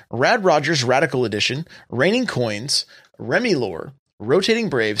 Rad Rogers Radical Edition, Raining Coins, Remy Lore, Rotating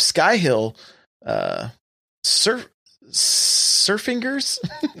Brave, Sky Hill, Surfingers,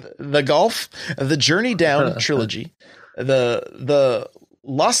 The Golf, The Journey Down Trilogy, the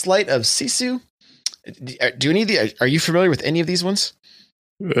Lost Light of Sisu. Are you familiar with any of these ones?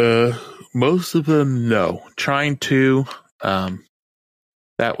 Most of them, no. Trying to, that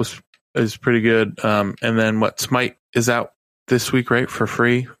is pretty good. And then Smite is out this week, right, for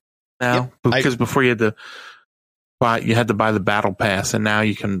free now? Yep. Because before you had to buy the battle pass, and now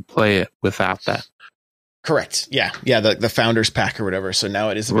you can play it without that. Correct. Yeah. The founders pack or whatever. So now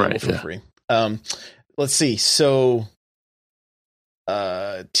it is available for free. Let's see. So,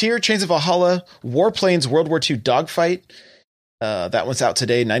 Tier, Chains of Valhalla, Warplanes, World War II Dogfight. That one's out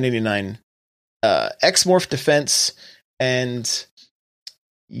today, $9.99. X-Morph Defense and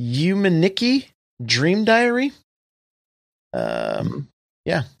Yumaniki Dream Diary.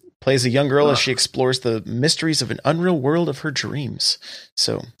 Yeah. Plays a young girl as she explores the mysteries of an unreal world of her dreams.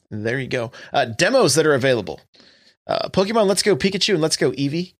 So there you go. Demos that are available. Pokemon Let's Go Pikachu and Let's Go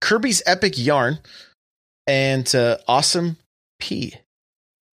Eevee. Kirby's Epic Yarn. And Awesome P.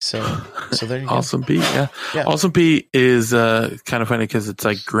 So there you go. Awesome P, yeah. Awesome P is kind of funny because it's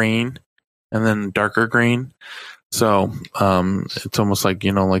like green and then darker green. So it's almost like,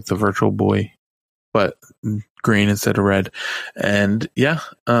 like the Virtual Boy, but green instead of red. And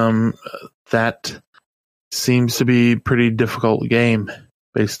that seems to be a pretty difficult game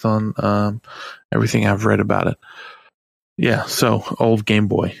based on everything I've read about it. Yeah, so old Game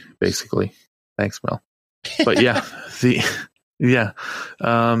Boy, basically. Thanks, Mel. But the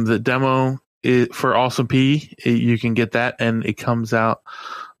demo for Awesome P, you can get that, and it comes out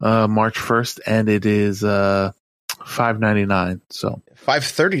March 1st, and it is $5.99. So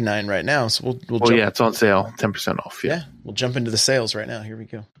 $5.39 right now. So we'll jump. Yeah, it's on sale, 10% off. Yeah, we'll jump into the sales right now. Here we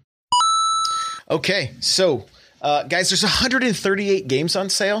go. Okay, so guys, there's 138 games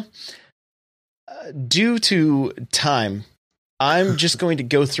on sale. Due to time, I'm just going to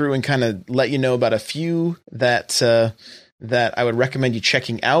go through and kind of let you know about a few that I would recommend you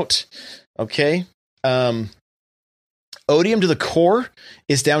checking out. Okay. Odium to the Core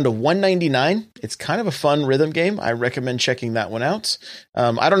is down to $199. It's kind of a fun rhythm game. I recommend checking that one out.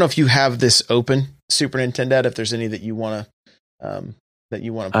 I don't know if you have this open, Super Nintendo, if there's any that you want to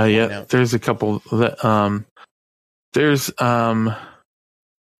point out. There's a couple that there's a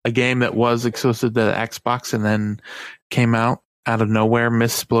game that was exclusive to the Xbox and then came out of nowhere,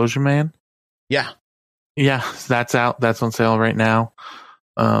 Miss Explosion Man. Yeah, that's out. That's on sale right now.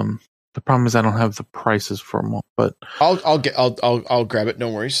 The problem is I don't have the prices for them all, but I'll grab it. No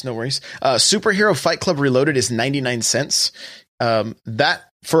worries. Superhero Fight Club Reloaded is 99 cents. That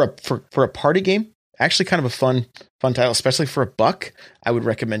for a party game, actually kind of a fun title, especially for $1. I would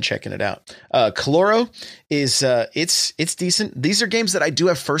recommend checking it out. Caloro is it's decent. These are games that I do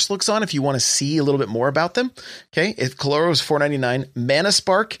have first looks on if you want to see a little bit more about them. Okay, if Caloro is $4.99, Mana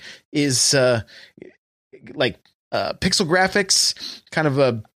Spark is pixel graphics, kind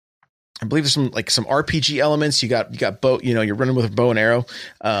of I believe there's some RPG elements. You got bow, you're running with a bow and arrow.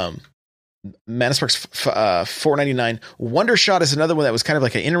 Mana Spark's $4.99. Wonder Shot is another one that was kind of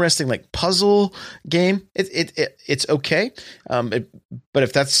like an interesting puzzle game. It's okay. But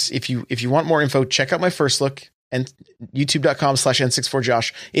if you want more info, check out my first look and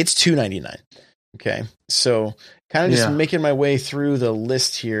youtube.com/n64josh. It's $2.99. Okay. So kind of just making my way through the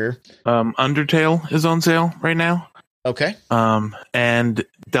list here. Undertale is on sale right now. Okay. And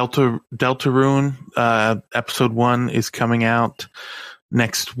Deltarune, episode 1 is coming out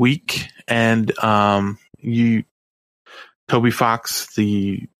next week. And, Toby Fox,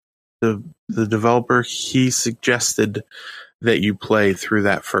 the developer, he suggested that you play through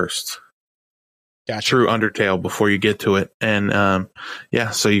that first. Gotcha. Through Undertale before you get to it. And,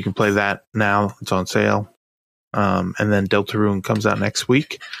 so you can play that now. It's on sale. And then Deltarune comes out next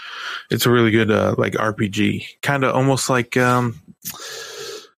week. It's a really good, RPG, kind of almost like,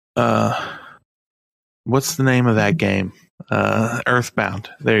 what's the name of that game? Earthbound.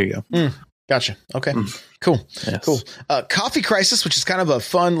 There you go. Gotcha. Okay. Cool. Yes. Cool. Coffee Crisis, which is kind of a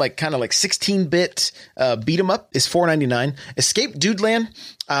fun, 16-bit beat 'em up, is $4.99. Escape Dudeland,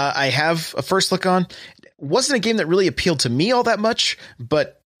 I have a first look on. Wasn't a game that really appealed to me all that much,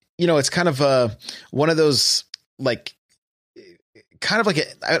 but it's kind of one of those I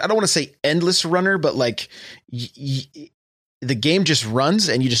don't want to say endless runner, but the game just runs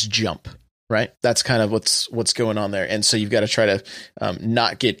and you just jump, right? That's kind of what's going on there. And so you've got to try to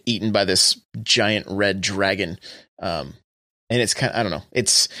not get eaten by this giant red dragon. And it's kind of, I don't know.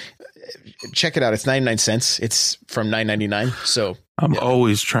 Check it out. It's 99 cents. It's from $9.99. So I'm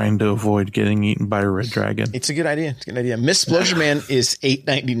always trying to avoid getting eaten by a red dragon. It's a good idea. Miss Explosion Man is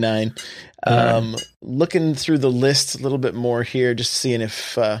 $8.99. Looking through the list a little bit more here, just seeing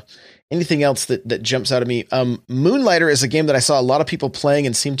if anything else that jumps out at me? Moonlighter is a game that I saw a lot of people playing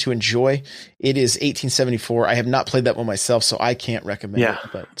and seem to enjoy. It is 1874. I have not played that one myself, so I can't recommend it.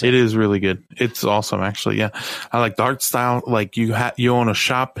 But it is really good. It's awesome, actually. Yeah, I like the art style. Like you own a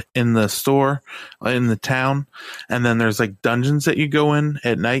shop in the store in the town, and then there's like dungeons that you go in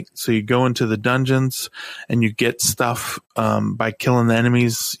at night. So you go into the dungeons and you get stuff by killing the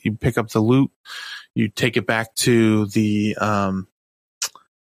enemies. You pick up the loot. You take it back to the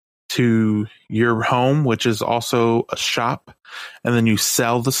to your home, which is also a shop, and then you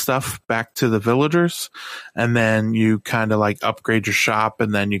sell the stuff back to the villagers, and then you kind of like upgrade your shop,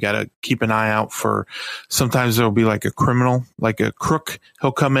 and then you got to keep an eye out for, sometimes there'll be like a criminal, like a crook.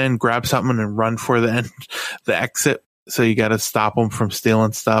 He'll come in, grab something and run for the exit. So you got to stop him from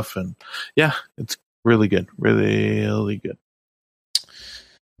stealing stuff. And yeah, it's really good. Really, really good.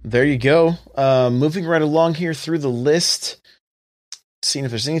 There you go. Moving right along here through the list. Seeing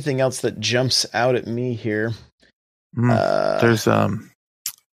if there's anything else that jumps out at me here. There's I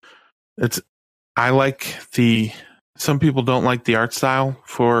like some people don't like the art style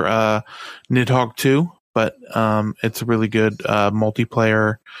for Nidhogg 2, but it's a really good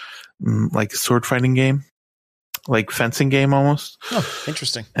multiplayer like sword fighting game, like fencing game almost. Oh,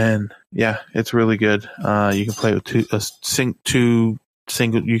 interesting. And yeah, it's really good. You can play with two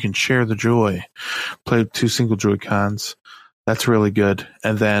single, you can share the joy. Play with 2 single Joy-Cons. That's really good.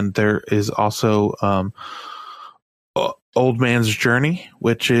 And then there is also Old Man's Journey,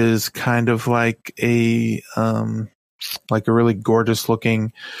 which is kind of like a really gorgeous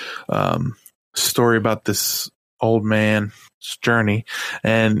looking story about this old man's journey.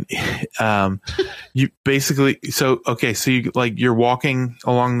 And you basically, so you're walking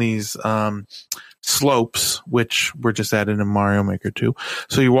along these slopes, which we're just adding in Mario Maker 2.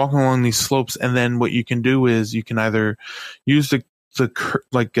 So you're walking along these slopes, and then what you can do is you can either use the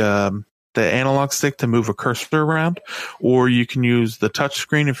analog stick to move a cursor around, or you can use the touch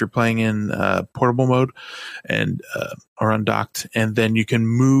screen if you're playing in portable mode and or undocked, and then you can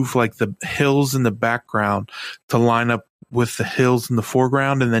move like the hills in the background to line up with the hills in the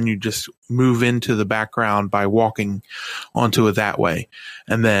foreground, and then you just move into the background by walking onto it that way.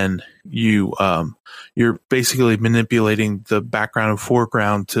 And then you're basically manipulating the background and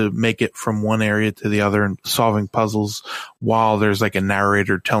foreground to make it from one area to the other and solving puzzles while there's like a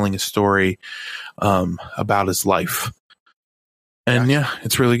narrator telling a story about his life. And yeah,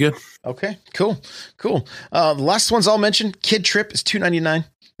 it's really good. Okay, cool. The last ones I'll mention, Kid Trip is $2.99.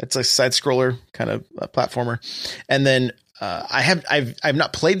 It's a side scroller kind of platformer. And then I've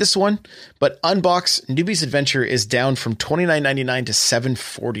not played this one, but Unbox Newbie's Adventure is down from $29.99 to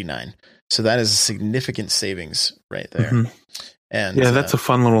 $7.49. So that is a significant savings right there. Mm-hmm. And yeah, that's a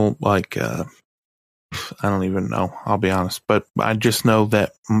fun little I don't even know, I'll be honest, but I just know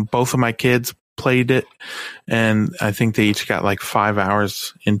that both of my kids played it, and I think they each got like 5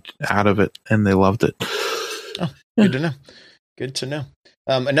 hours out of it, and they loved it. Oh, good to know. Good to know.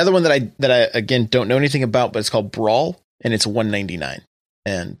 Another one that I again don't know anything about, but it's called Brawl, and it's $1.99,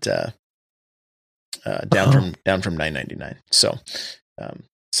 and down from $9.99. So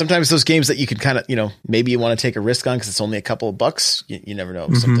sometimes those games that you can kind of, maybe you want to take a risk on because it's only a couple of bucks. You never know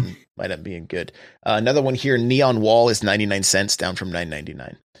if something might end being good. Another one here, Neon Wall, is 99 cents, down from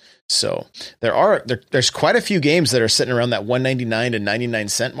 $9.99. So there's quite a few games that are sitting around that $1.99 to 99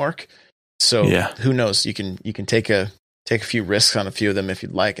 cent mark. So yeah, who knows? You can take a few risks on a few of them if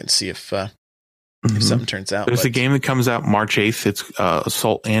you'd like, and see if something turns out. There's a game that comes out March 8th. It's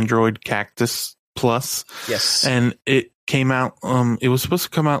Assault Android Cactus Plus. Yes. And it came out, it was supposed to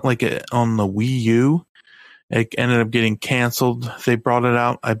come out like on the Wii U. It ended up getting canceled. They brought it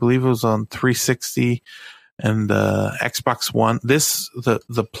out, I believe it was on 360 and Xbox One.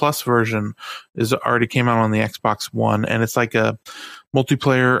 The Plus version already came out on the Xbox One, and it's like a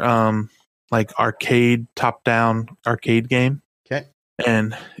multiplayer like arcade, top-down arcade game. Okay.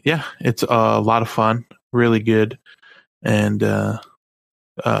 And yeah, it's a lot of fun, really good, and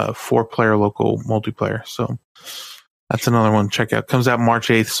 4-player local multiplayer. So that's another one to check out. Comes out March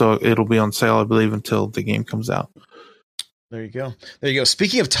 8th, so it'll be on sale, I believe, until the game comes out. There you go.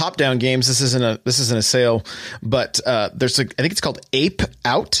 Speaking of top-down games, this isn't a sale, but there's I think it's called Ape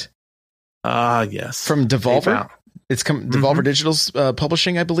Out. Yes. From Devolver. It's Devolver Digital's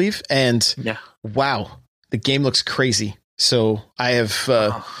publishing, I believe. And wow, the game looks crazy. So I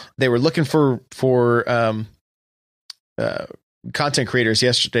have, they were looking for content creators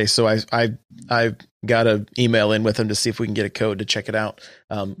yesterday. So I gotta email in with them to see if we can get a code to check it out.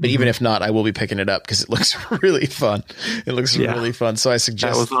 But even if not, I will be picking it up because it looks really fun. It looks really fun. So I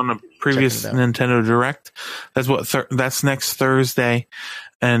suggest that was on a previous Nintendo Direct. That's that's next Thursday,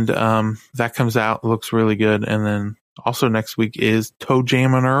 and that comes out. Looks really good. And then also next week is Toe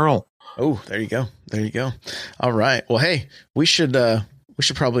Jam and Earl. Oh, there you go. There you go. All right. Well, hey, we should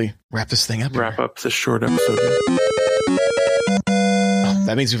probably wrap this thing up. Wrap up this short episode. Oh,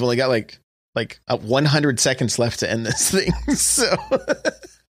 that means we've only got like 100 seconds left to end this thing. So,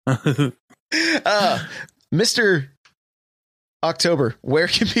 Mr. October, where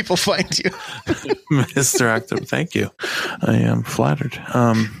can people find you? Mr. October, thank you. I am flattered.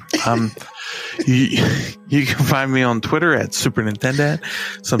 You can find me on Twitter at Super Nintendad.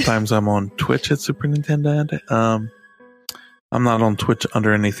 Sometimes I'm on Twitch at Super Nintendad. I'm not on Twitch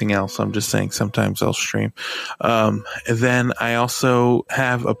under anything else. I'm just saying sometimes I'll stream. And then I also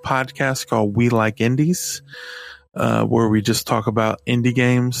have a podcast called We Like Indies, where we just talk about indie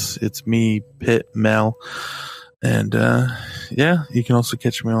games. It's me, Pitt, Mel. And you can also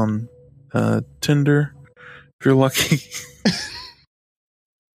catch me on Tinder if you're lucky.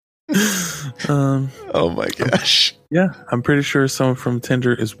 Oh my gosh. Yeah, I'm pretty sure someone from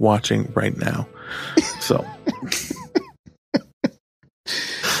Tinder is watching right now. So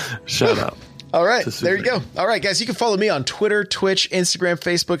shut up. All right, there you go. All right, guys, you can follow me on Twitter, Twitch, Instagram,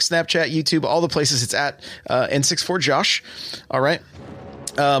 Facebook, Snapchat, YouTube, all the places. It's at N64Josh. All right.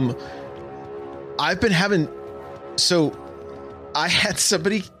 I had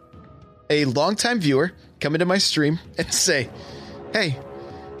somebody, a longtime viewer, come into my stream and say, "Hey,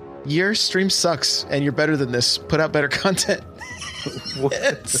 your stream sucks and you're better than this. Put out better content."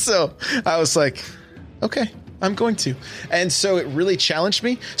 So I was like, okay, I'm going to. And so it really challenged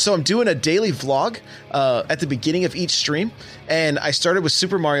me. So I'm doing a daily vlog at the beginning of each stream. And I started with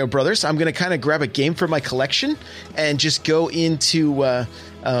Super Mario Brothers. I'm going to kind of grab a game from my collection and just go into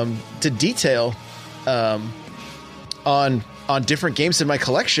to detail on different games in my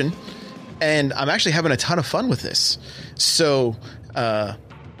collection. And I'm actually having a ton of fun with this. So if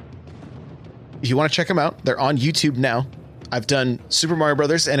you want to check them out, they're on YouTube now. I've done Super Mario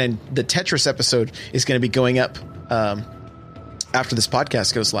Brothers, and then the Tetris episode is going to be going up after this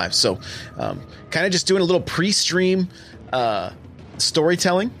podcast goes live. So kind of just doing a little pre-stream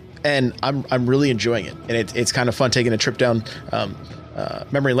storytelling, and I'm really enjoying it. And it's kind of fun taking a trip down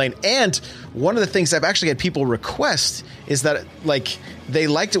memory lane. And one of the things I've actually had people request is that, like, they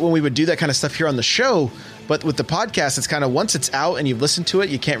liked it when we would do that kind of stuff here on the show. But with the podcast, it's kind of once it's out and you've listened to it,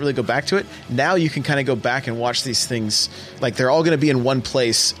 you can't really go back to it. Now you can kind of go back and watch these things. Like, they're all going to be in one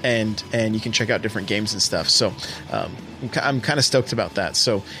place, and you can check out different games and stuff. So I'm kind of stoked about that.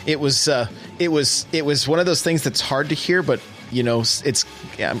 So it was one of those things that's hard to hear, but you know,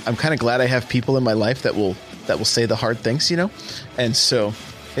 I'm kind of glad I have people in my life that will say the hard things, you know, and so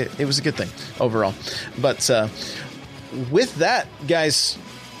it was a good thing overall. But with that, guys,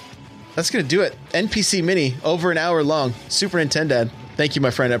 that's going to do it. NPC Mini, over an hour long. Super Nintendad. Thank you, my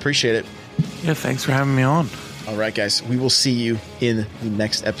friend. I appreciate it. Yeah, thanks for having me on. All right, guys. We will see you in the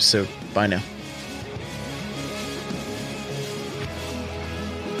next episode. Bye now.